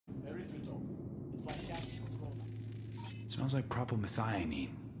Smells like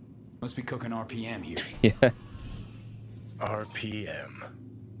propylmethionine. Must be cooking RPM here. Yeah. RPM.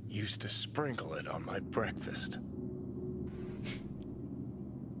 Used to sprinkle it on my breakfast.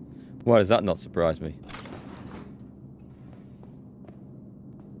 Why does that not surprise me?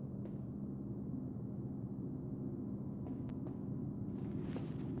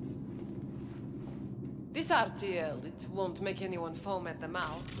 This RTL, it won't make anyone foam at the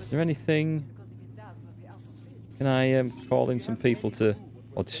mouth. Is there anything? Can I call in some people to,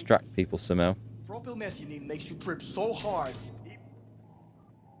 or distract people somehow? Propylmethionine makes you trip so hard.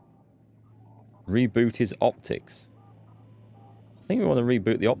 Reboot his optics. I think we want to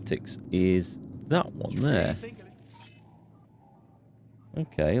reboot the optics. Is that one there?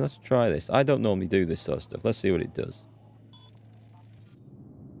 Okay, let's try this. I don't normally do this sort of stuff. Let's see what it does.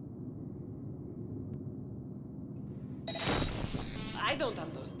 I don't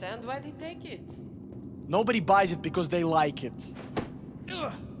understand why they take it. Nobody buys it because they like it.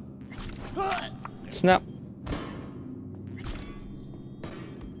 Snap.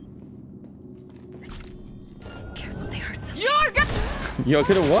 Careful, they hurt someone. You're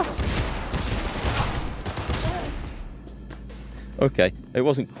gonna what? Okay, it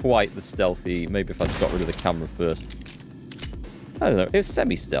wasn't quite the stealthy. Maybe if I'd got rid of the camera first. I don't know. It was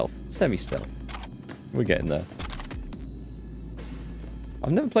semi-stealth. Semi-stealth. We're getting there.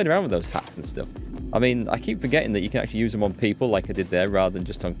 I've never played around with those hacks and stuff. I mean, I keep forgetting that you can actually use them on people like I did there, rather than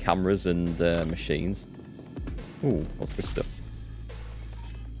just on cameras and machines. Ooh, what's this stuff?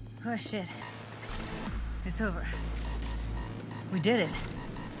 Oh shit. It's over. We did it.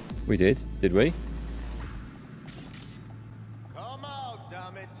 We did we? Come out,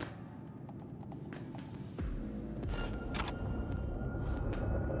 damn it.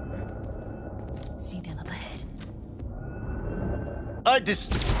 See them up ahead.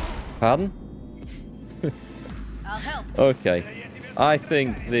 Pardon? I'll help. Okay. I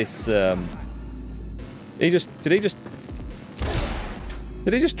think this, Did he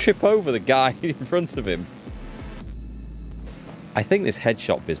just trip over the guy in front of him? I think this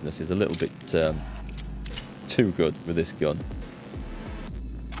headshot business is a little bit, too good with this gun.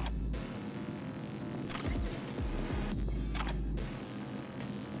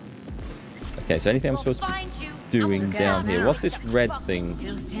 Okay, so anything I'm supposed to be doing down here? What's this red thing?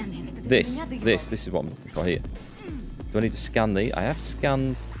 This is what I'm looking for here. Do I need to scan the? I have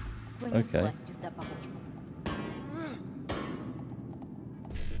scanned. Okay.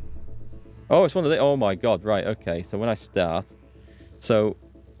 Oh, it's one of the. Oh my god! Right. Okay. So when I start, so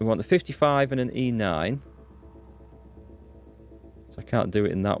we want the 55 and an E9. So I can't do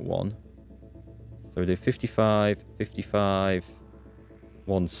it in that one. So we do 55, 55,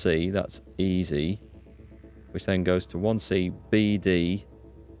 1C. That's easy. Which then goes to 1C, BD,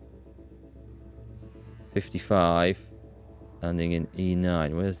 55, ending in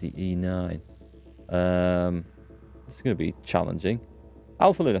E9. Where's the E9? This is going to be challenging.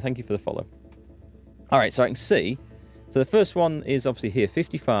 Alpha Luna, thank you for the follow. Alright, so I can see. So the first one is obviously here,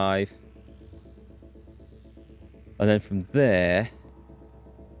 55. And then from there,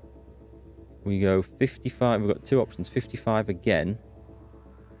 we go 55. We've got two options, 55 again.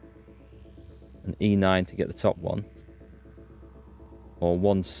 And E9 to get the top one. Or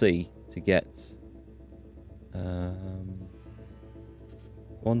 1C to get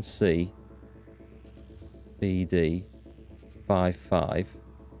 1C BD 55,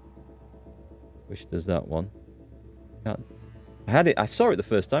 which does that one. Can't, I had it. I saw it the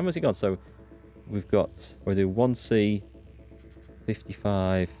first time. Where's it gone? So we've got. We'll do 1C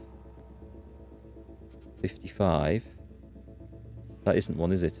 55 55. That isn't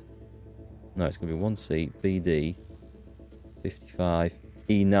one, is it? No, it's going to be 1C BD 55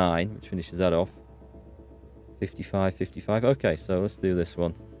 E9, which finishes that off. 55, 55. Okay, so let's do this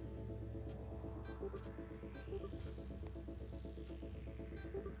one.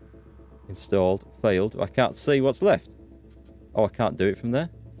 Installed. Failed. I can't see what's left. Oh, I can't do it from there?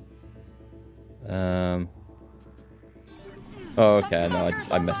 Oh, okay. No,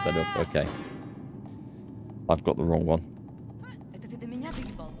 I messed that up. Okay. I've got the wrong one.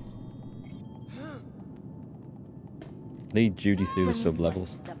 Lead Judy through the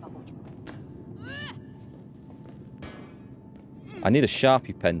sub-levels. I need a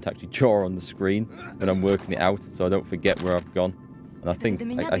Sharpie pen to actually draw on the screen when I'm working it out, so I don't forget where I've gone. And I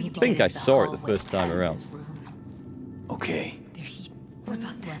think I saw it the first time around. Okay. What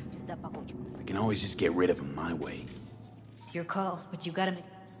about them? I can always just get rid of them my way. Your call, but you gotta make...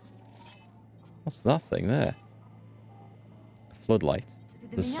 What's that thing there? A floodlight.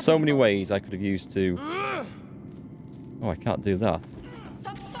 There's so many ways I could have used to... Oh, I can't do that.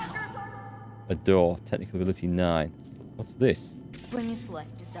 A door. Technical ability 9. What's this?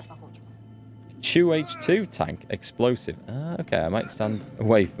 Понеслась пизда по почкам. Chew H2 tank explosive. Ah, okay, I might stand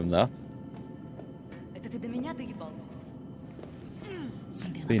away from that. Это ты до меня доебался?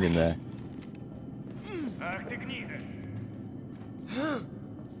 See them Been in up there.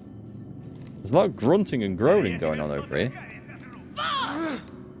 There's a lot of grunting and groaning going on over here.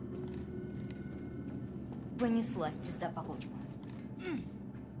 Понеслась пизда по почкам.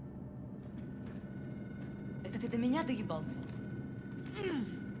 Это ты до меня доебался?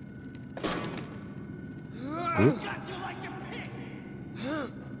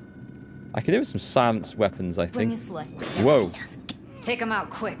 I can do with some silenced weapons, I think. Понеслась пизда. Whoa. Take him out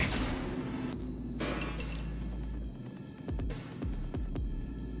quick.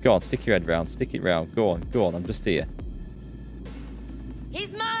 Go on, stick your head round. Stick it round. Go on. I'm just here.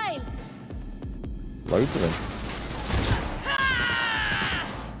 He's mine! Loads of them.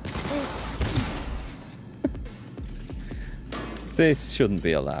 This shouldn't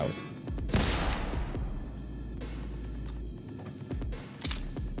be allowed.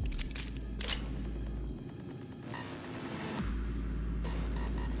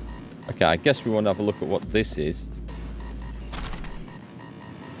 Okay, I guess we want to have a look at what this is.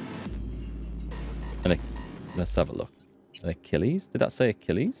 Let's have a look. An Achilles? Did that say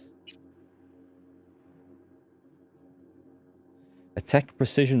Achilles? A tech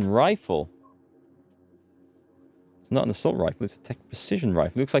precision rifle. It's not an assault rifle, it's a tech precision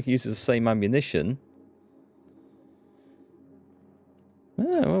rifle. It looks like it uses the same ammunition.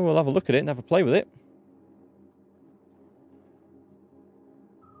 Yeah, well, we'll have a look at it and have a play with it.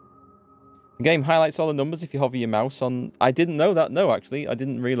 The game highlights all the numbers if you hover your mouse on... I didn't know that. No, actually. I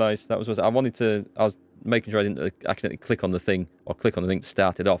didn't realise that was what... I wanted to... I was making sure I didn't accidentally click on the thing or click on the thing to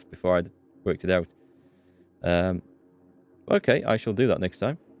start it off before I'd worked it out. Okay, I shall do that next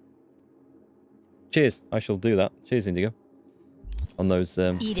time. Cheers. I shall do that. Cheers, Indigo. On those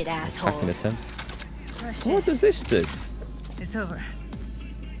Eat it, hacking assholes. attempts. What does this do? It's over.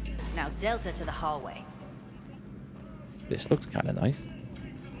 Now Delta to the hallway. This looks kind of nice.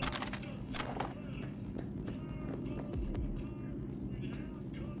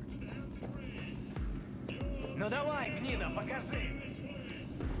 Ну давай, гнида, покажи.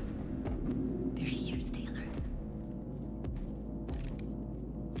 They're here, stay alert.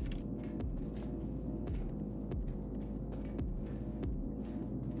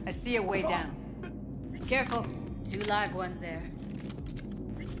 I see a way down. Careful. 2 live ones there.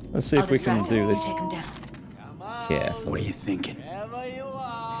 Let's see if we can do this Take them down. carefully. What are you thinking?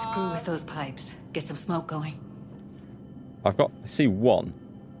 Screw with those pipes. Get some smoke going. I see one.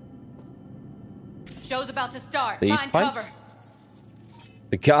 Show's about to start. These Find pipes? cover.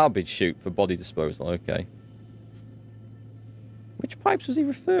 The garbage chute for body disposal, okay. Which pipes was he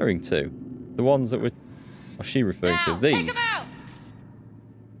referring to? The ones that were... Was she referring Now, to? take These? him out!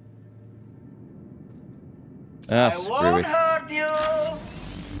 Ah, screw it.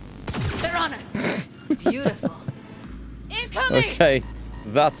 They're on us. Beautiful. Incoming! Okay,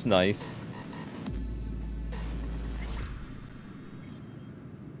 that's nice.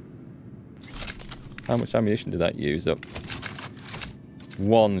 How much ammunition did that use up?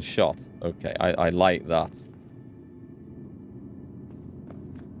 1 shot. Okay, I like that.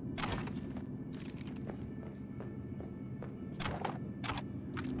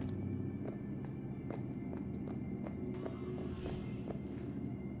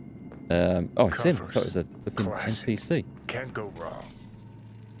 Oh, it's him. I thought it was a flipping Classic. NPC. Can't go wrong.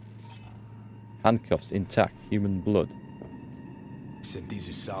 Handcuffs intact, human blood. Except these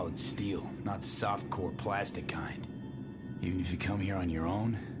are solid steel, not soft-core plastic kind. Even if you come here on your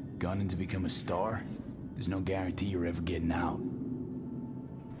own, gunning to become a star, there's no guarantee you're ever getting out.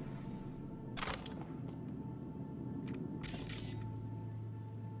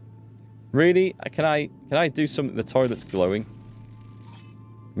 Really? Can I do something? The toilet's glowing.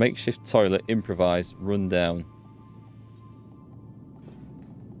 Makeshift toilet, improvise, run down.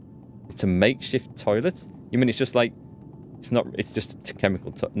 It's a makeshift toilet? You mean it's just like... It's just a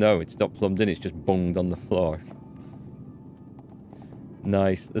chemical... No, it's not plumbed in. It's just bunged on the floor.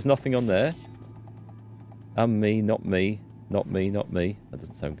 Nice. There's nothing on there. And me, not me. Not me, not me. That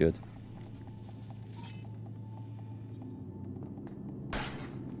doesn't sound good.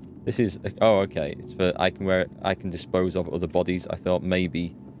 This is... Oh, okay. It's for... I can dispose of other bodies. I thought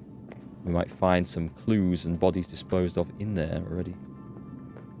maybe we might find some clues and bodies disposed of in there already.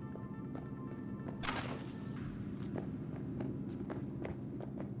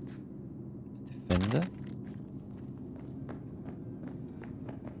 Defender.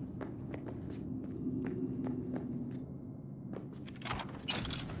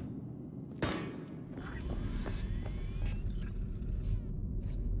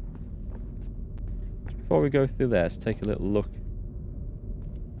 before we go through there, let's take a little look.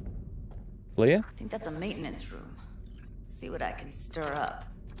 Clear? I think that's a maintenance room. See what I can stir up.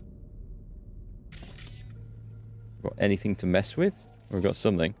 Got anything to mess with? Or we've got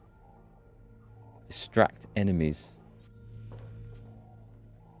something. Distract enemies.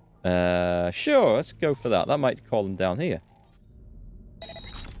 Sure, let's go for that. That might call them down here.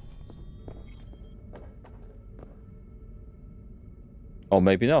 Or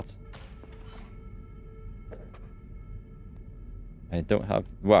maybe not. I don't have...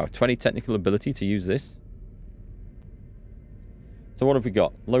 Wow, 20 technical ability to use this. So what have we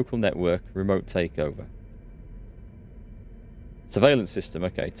got? Local network, remote takeover. Surveillance system.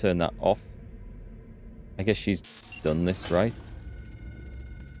 Okay, turn that off. I guess she's done this, right?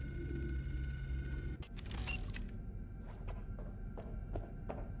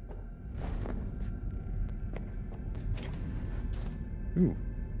 Ooh.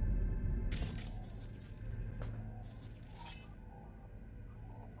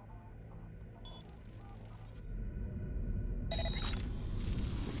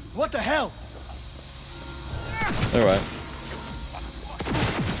 What the hell? All right.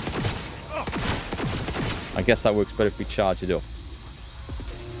 I guess that works better if we charge it up.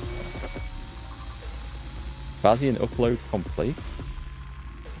 Bazian upload complete.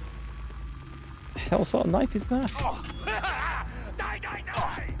 The hell sort of knife is that?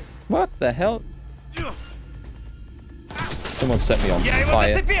 What the hell? Someone set me on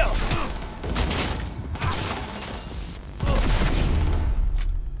fire.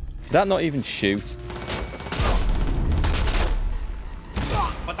 Did that not even shoot?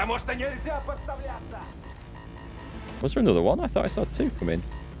 Was there another one? I thought I saw two come in.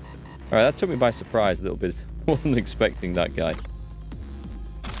 Alright, that took me by surprise a little bit. Wasn't expecting that guy.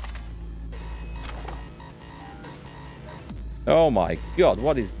 Oh my god,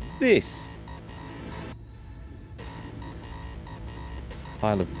 what is this?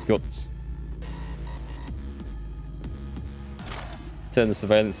 Pile of guts. Turn the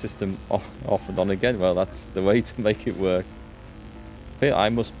surveillance system off and on again. Well, that's the way to make it work. I feel I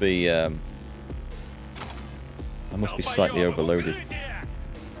must be slightly overloaded.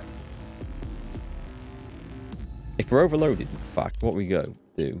 If we're overloaded, in fact, what we do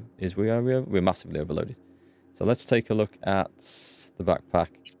is we're massively overloaded. So let's take a look at the backpack.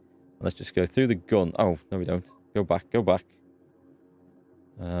 Let's just go through the gun. Oh, no we don't. Go back, go back.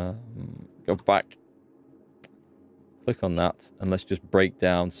 Go back. Click on that, and let's just break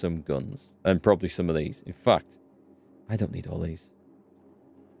down some guns. And probably some of these. In fact, I don't need all these.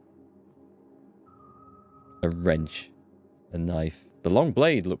 A wrench. A knife. The long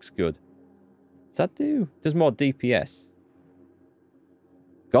blade looks good. Does that do? Does more DPS.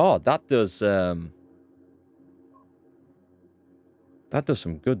 God, that does some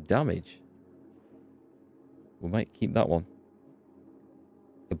good damage. We might keep that one.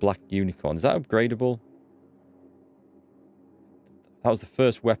 The black unicorn. Is that upgradable? That was the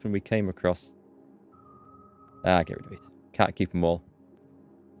first weapon we came across. Ah, get rid of it. Can't keep them all.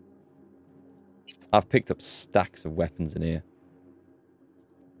 I've picked up stacks of weapons in here.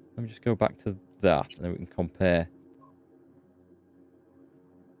 Let me just go back to that, and then we can compare.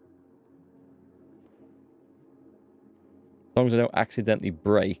 As long as I don't accidentally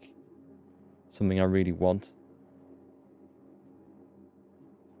break something I really want.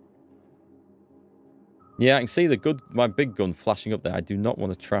 Yeah, I can see my big gun flashing up there. I do not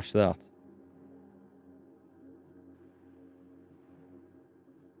want to trash that.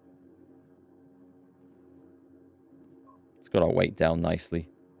 It's got our weight down nicely.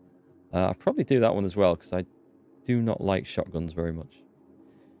 I'll probably do that one as well, because I do not like shotguns very much.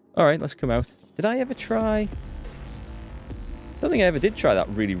 Alright, let's come out. Did I ever try... I don't think I ever did try that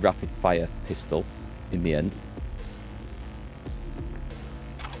really rapid fire pistol in the end.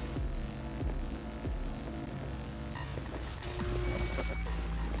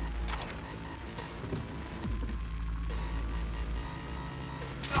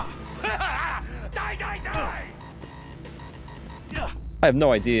 I have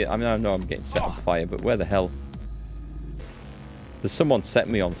no idea. I mean, I know I'm getting set on fire, but where the hell? There's someone set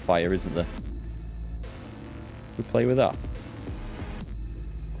me on fire, isn't there? We play with that.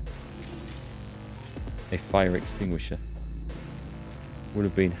 A fire extinguisher. Would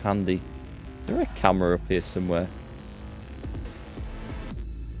have been handy. Is there a camera up here somewhere?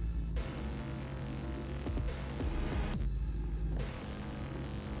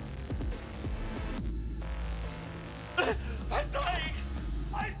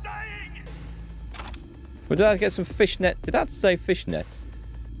 Well, did I get some fishnet? Did that say fishnets?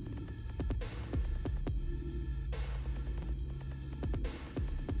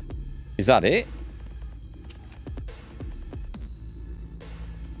 Is that it?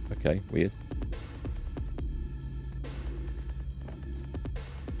 Okay, weird.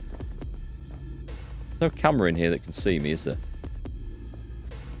 No camera in here that can see me, is there?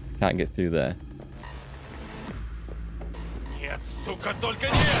 Can't get through there.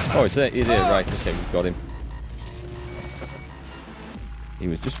 Oh, it's there. It is. Right, okay, we've got him. He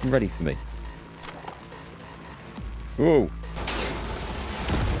was just ready for me. Whoa.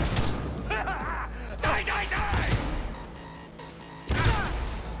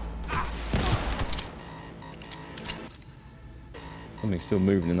 Something's still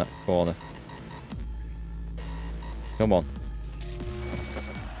moving in that corner. Come on.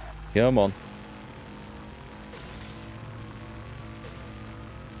 Come on.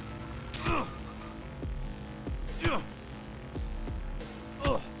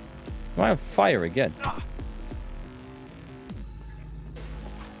 Am I on fire again?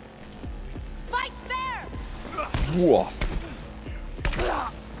 Fight fair! Whoa.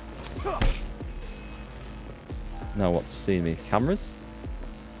 Now what's seeing me? Cameras?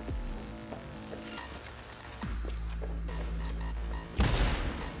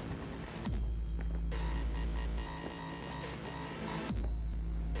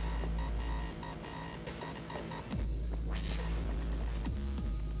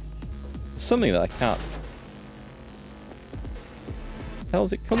 Something that I can't.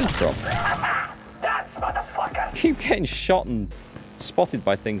 Hell's it coming from? I keep getting shot and spotted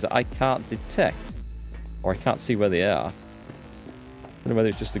by things that I can't detect, or I can't see where they are. I don't know whether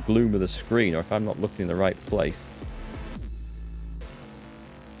it's just the gloom of the screen or if I'm not looking in the right place.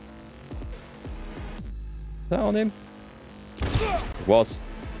 Is that on him? It was.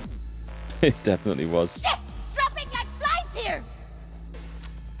 It definitely was. Shit! Dropping like flies here!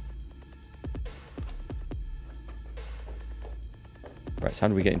 Right, so how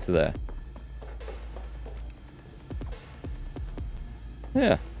do we get into there?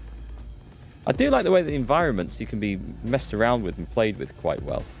 Yeah. I do like the way the environments you can be messed around with and played with quite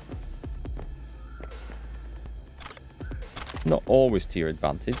well. Not always to your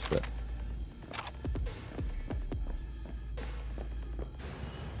advantage, but...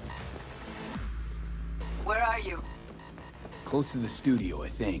 Where are you? Close to the studio, I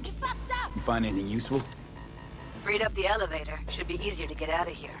think. You fucked up! You find anything useful? Freed up the elevator. Should be easier to get out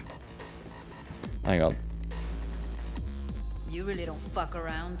of here. Hang on. You really don't fuck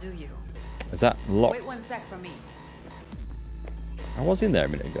around, do you? Is that locked? Wait 1 sec for me. I was in there a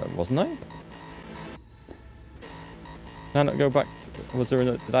minute ago, wasn't I? Can I not go back? Was there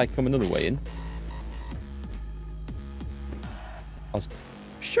another, did I come another way in? I was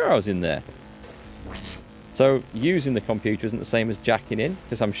sure I was in there. So using the computer isn't the same as jacking in,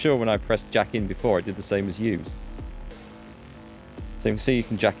 because I'm sure when I pressed jack in before it did the same as use. So you can see you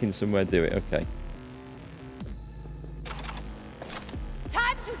can jack in somewhere, do it. Okay.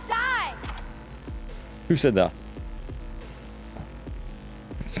 Time to die! Who said that?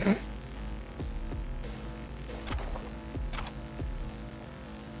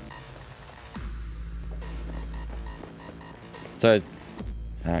 So,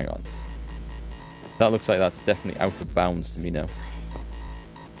 hang on. That looks like that's definitely out of bounds to me now.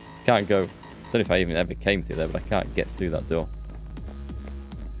 Can't go. Don't know if I even ever came through there, but I can't get through that door.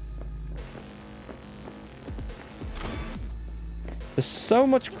 There's so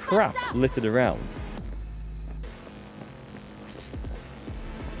much crap littered around.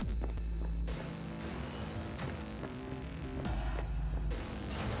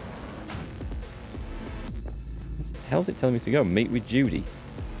 Where the hell's it telling me to go? Meet with Judy.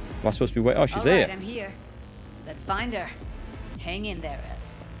 Am I supposed to be waiting? Oh, she's All right, here. I'm here. Let's find her. Hang in there, Ed.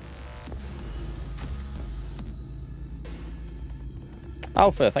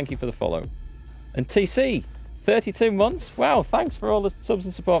 Alpha, thank you for the follow. And TC, 32 months? Wow, thanks for all the subs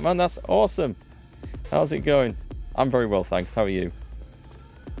and support, man. That's awesome. How's it going? I'm very well, thanks. How are you?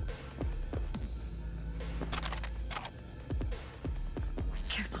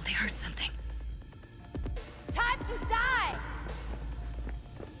 Careful, they heard something. Time to die!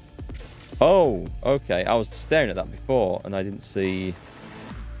 Oh, okay. I was staring at that before and I didn't see...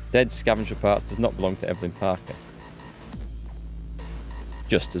 Dead scavenger parts does not belong to Evelyn Parker.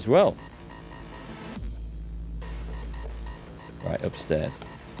 Just as well. Right, upstairs.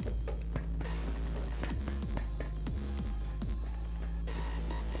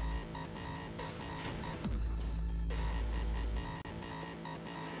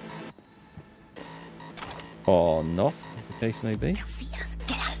 Or not, as the case may be. They'll see us.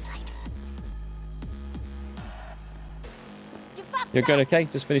 Get out of sight. You fucked You're up. going okay?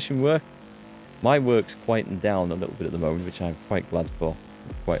 Just finishing work? My work's quieting down a little bit at the moment, which I'm quite glad for,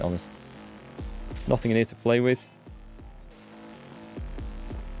 to be quite honest. Nothing in here to play with.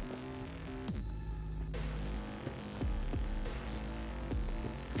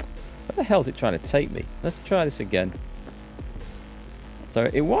 Where the hell is it trying to take me? Let's try this again. So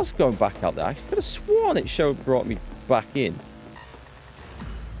it was going back out there. I could have sworn it brought me back in.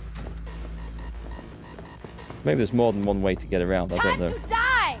 Maybe there's more than one way to get around. I don't know. Time to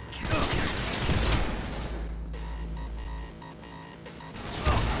die!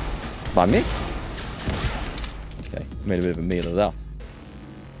 I missed. Okay, made a bit of a meal of that.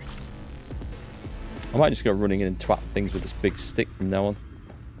 I might just go running in and twat things with this big stick from now on.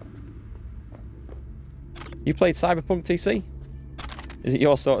 You played Cyberpunk, TC? Is it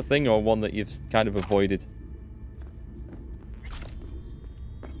your sort of thing, or one that you've kind of avoided?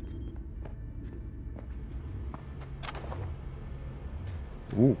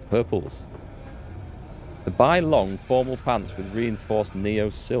 Ooh, purples. The buy long formal pants with reinforced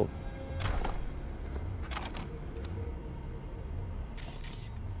neo silk.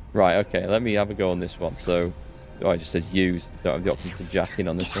 Right, okay, let me have a go on this one. So, oh, it just says use. Don't have the option to jack in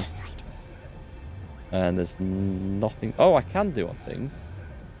on this one. And there's nothing. Oh, I can do on things.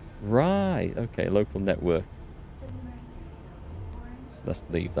 Right, okay, local network. Let's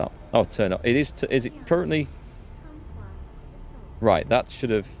leave that. Oh, turn up. It is. Is it currently? Right, that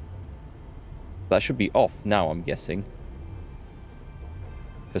should be off now, I'm guessing.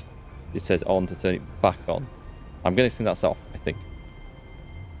 Because it says on to turn it back on. I'm guessing that's off, I think.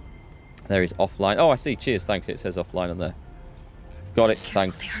 There is offline. Oh, I see. Cheers, thanks. It says offline on there. Got it,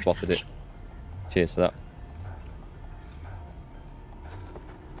 thanks. Spotted it. Cheers for that.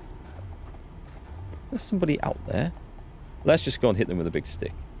 There's somebody out there. Let's just go and hit them with a big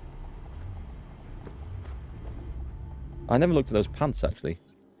stick. I never looked at those pants, actually.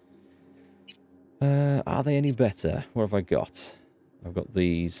 Are they any better? What have I got? I've got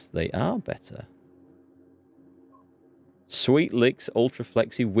these. They are better. Sweet Licks Ultra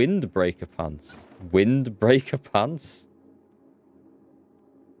Flexi Windbreaker Pants. Windbreaker Pants?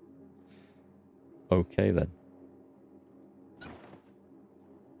 Okay, then.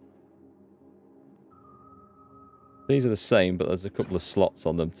 These are the same, but there's a couple of slots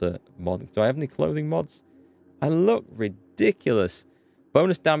on them to mod. Do I have any clothing mods? I look ridiculous.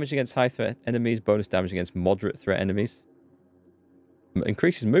 Bonus damage against high threat enemies. Bonus damage against moderate threat enemies.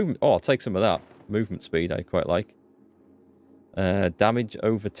 Increases movement. Oh, I'll take some of that. Movement speed, I quite like. Damage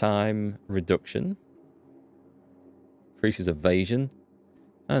over time reduction. Increases evasion.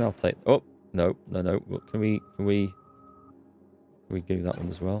 And I'll take... Oh, no. Can we do that one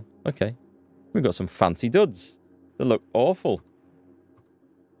as well? Okay. We've got some fancy duds. They look awful.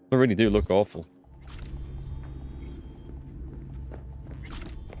 They really do look awful.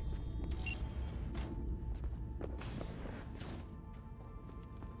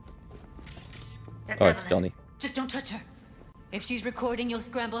 Oh, it's Johnny. Just don't touch her. If she's recording, you'll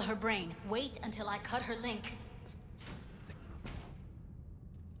scramble her brain. Wait until I cut her link.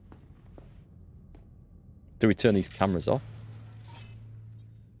 Do we turn these cameras off?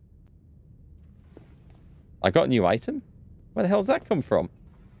 I got a new item? Where the hell's that come from?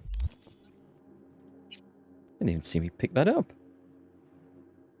 Didn't even see me pick that up.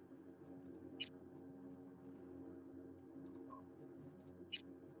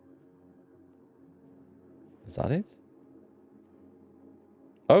 Is that it?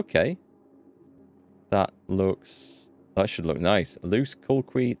 Okay. That should look nice. A loose cull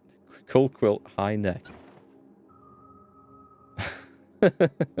quilt high neck.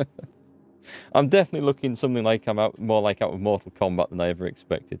 I'm definitely looking something like I'm more like out of Mortal Kombat than I ever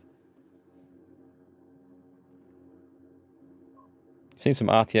expected. Seen some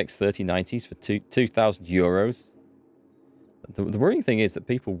RTX 3090s for 2,000 euros. The worrying thing is that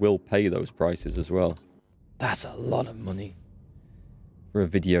people will pay those prices as well. That's a lot of money for a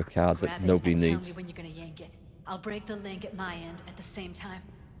video card that nobody needs. Tell me when you're gonna yank it. I'll break the link at my end at the same time.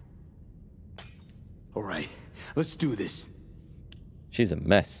 All right, let's do this. She's a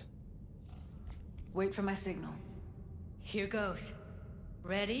mess. Wait for my signal. Here goes.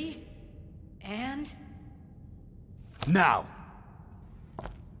 Ready? And... Now!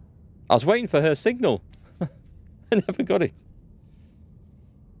 I was waiting for her signal. I never got it.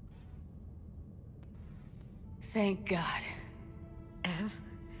 Thank God.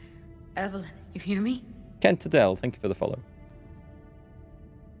 Evelyn, you hear me? Kent Adele, thank you for the follow.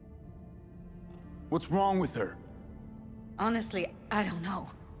 What's wrong with her? Honestly, I don't know.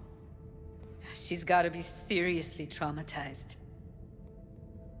 She's got to be seriously traumatized.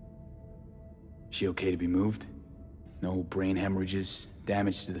 She okay to be moved? No brain hemorrhages,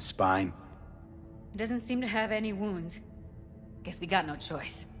 damage to the spine? Doesn't seem to have any wounds. Guess we got no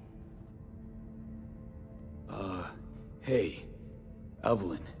choice. Hey,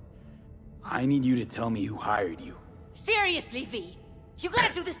 Evelyn. I need you to tell me who hired you. Seriously, V! You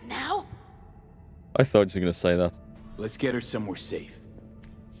gotta do this now? I thought you were going to say that. Let's get her somewhere safe.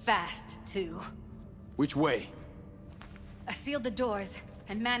 Fast, too. Which way? I sealed the doors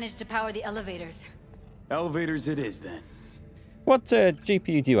and managed to power the elevators. Elevators it is, then. What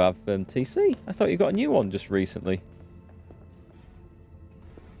GPU do you have, TC? I thought you got a new one just recently.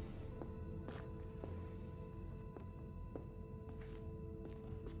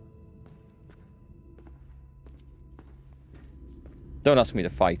 Don't ask me to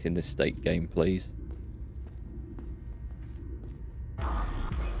fight in this state game, please.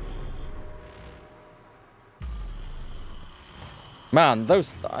 Man,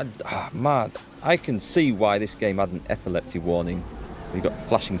 those... man, I can see why this game had an epilepsy warning. You've got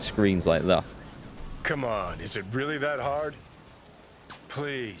flashing screens like that. Come on, is it really that hard?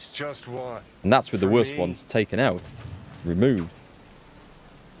 Please, just one. And that's with the For worst me? ones taken out. Removed.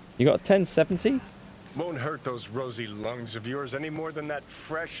 You got a 1070? Won't hurt those rosy lungs of yours any more than that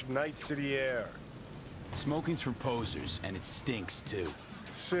fresh night city air. Smoking's for posers, and it stinks, too.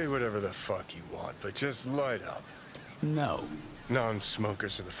 Say whatever the fuck you want, but just light up. No.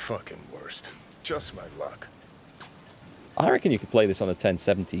 Non-smokers are the fucking worst. Just my luck. I reckon you could play this on a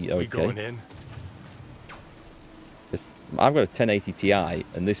 1070, We okay. going in? I've got a 1080 Ti,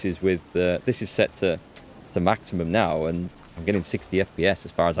 and this is with this is set to maximum now, and I'm getting 60 FPS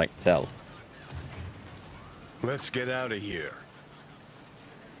as far as I can tell. Let's get out of here.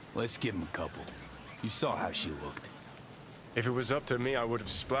 Let's give him a couple. You saw how she looked. If it was up to me, I would have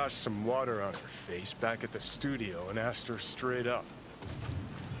splashed some water on her face back at the studio and asked her straight up.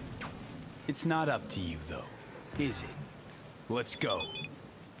 It's not up to you, though, is it? Let's go.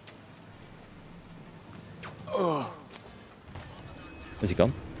 Oh. Has he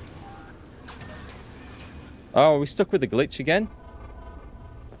gone? Oh, we're stuck with the glitch again?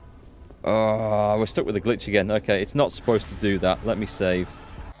 Oh, we're stuck with the glitch again. Okay, it's not supposed to do that. Let me save.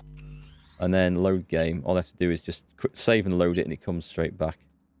 And then load game. All I have to do is just save and load it, and it comes straight back.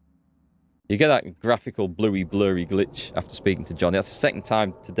 You get that graphical bluey blurry glitch after speaking to Johnny. That's the second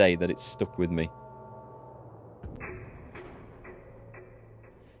time today that it's stuck with me.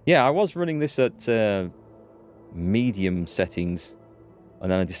 Yeah, I was running this at medium settings,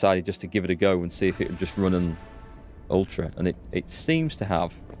 and then I decided just to give it a go and see if it would just run on ultra, and it seems to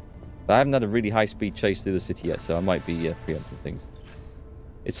have. But I haven't had a really high-speed chase through the city yet, so I might be preempting things.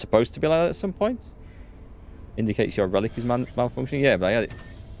 It's supposed to be like that at some point. Indicates your relic is malfunctioning. Yeah, but I had it.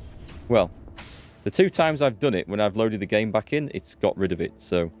 Well, the 2 times I've done it, when I've loaded the game back in, it's got rid of it.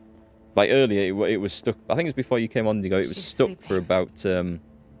 So, like earlier, it was stuck. I think it was before you came on, Indigo. It was stuck for about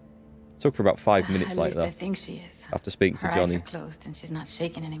 5 minutes like that. I think she is. After speaking to Her Johnny. eyes are closed and she's not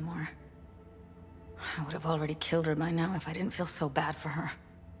shaking anymore. I would have already killed her by now if I didn't feel so bad for her.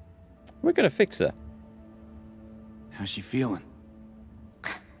 We're gonna fix her. How's she feeling?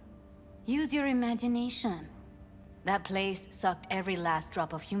 Use your imagination. That place sucked every last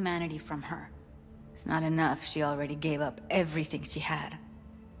drop of humanity from her. It's not enough. She already gave up everything she had.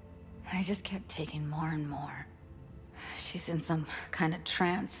 I just kept taking more and more. She's in some kind of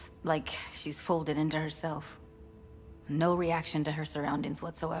trance, like she's folded into herself. No reaction to her surroundings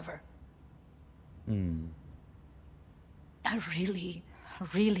whatsoever. I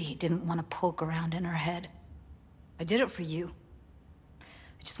really didn't want to poke around in her head. I did it for you.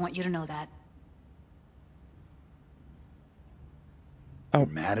 I just want you to know that. Oh,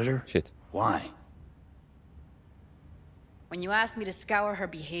 mad at her? Shit. Why? When you asked me to scour her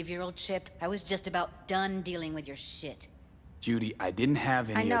behavioral chip, I was just about done dealing with your shit. Judy, I didn't have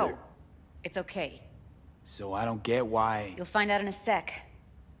any I know. other... It's okay. So I don't get why... You'll find out in a sec.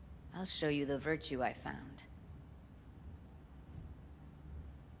 I'll show you the virtue I found.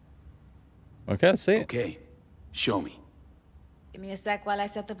 Okay, let's see it. Okay, show me. Give me a sec while I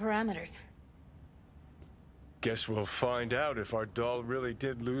set the parameters. Guess we'll find out if our doll really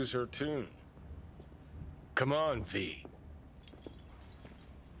did lose her tune. Come on, V.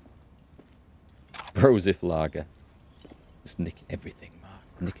 Brosif Lager. Just nick everything,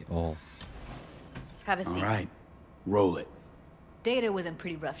 Mark. Nick it all. Have a All seat. right, roll it. Data was in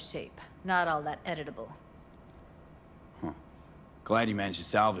pretty rough shape. Not all that editable. Glad you managed to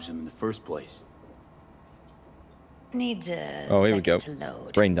salvage them in the first place. Needs a Oh, here we second go. to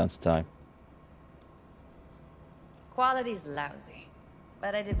load. Brain dance time. Quality's lousy,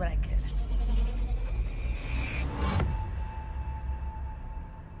 but I did what I could.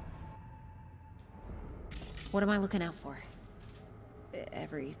 What am I looking out for?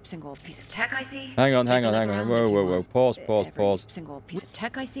 Every single piece of tech I see? Hang on, Take hang a on, look hang on. around Whoa, if you whoa, whoa. want. Pause, pause, Every pause. single piece of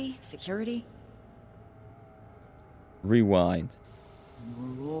tech I see? Security? Rewind.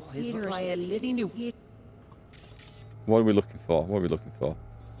 What are we looking for? What are we looking for?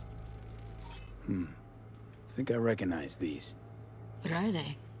 I think I recognize these. What are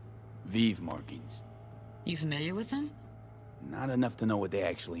they? Vive markings. You familiar with them? Not enough to know what they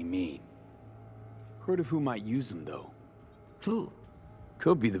actually mean. Heard of who might use them, though. Who?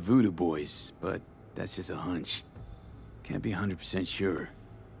 Could be the Voodoo Boys, but that's just a hunch. Can't be 100% sure.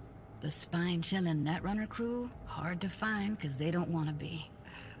 The spine-chilling Netrunner crew? Hard to find, because they don't want to be.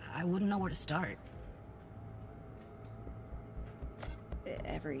 I wouldn't know where to start.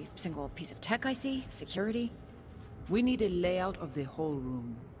 Every single piece of tech I see, security. We need a layout of the whole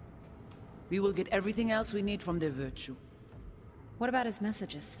room. We will get everything else we need from the Virtue. What about his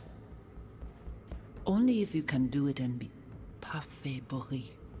messages? Only if you can do it and be parfait bourré.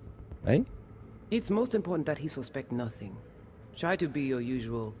 Hey? It's most important that he suspect nothing. Try to be your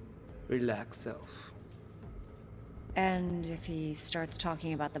usual, relaxed self. And if he starts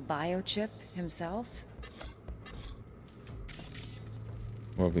talking about the biochip himself?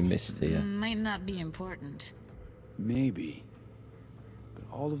 What have we missed here? Might not be important. Maybe. But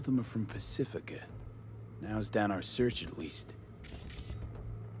all of them are from Pacifica. Now's down our search at least.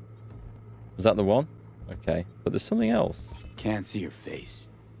 Was that the one? Okay. But there's something else. Can't see your face.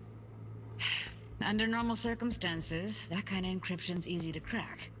 Under normal circumstances, that kind of encryption's easy to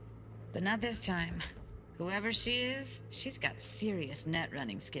crack. But not this time. Whoever she is, she's got serious net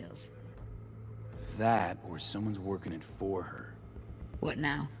running skills. That, or someone's working it for her. What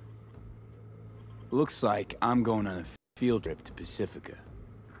now? Looks like I'm going on a field trip to Pacifica.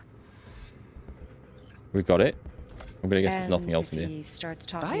 We got it. I'm gonna guess there's nothing else in if here. he starts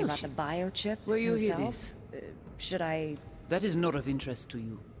talking about the biochip Where you hear himself, this? should I... That is not of interest to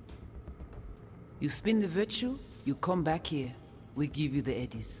you. You spin the Virtue, you come back here. We give you the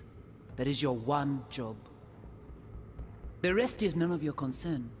eddies. That is your one job. The rest is none of your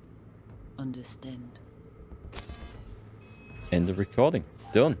concern. Understand? End of recording.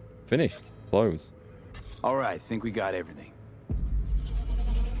 Done. Finished. Close. Alright, think we got everything.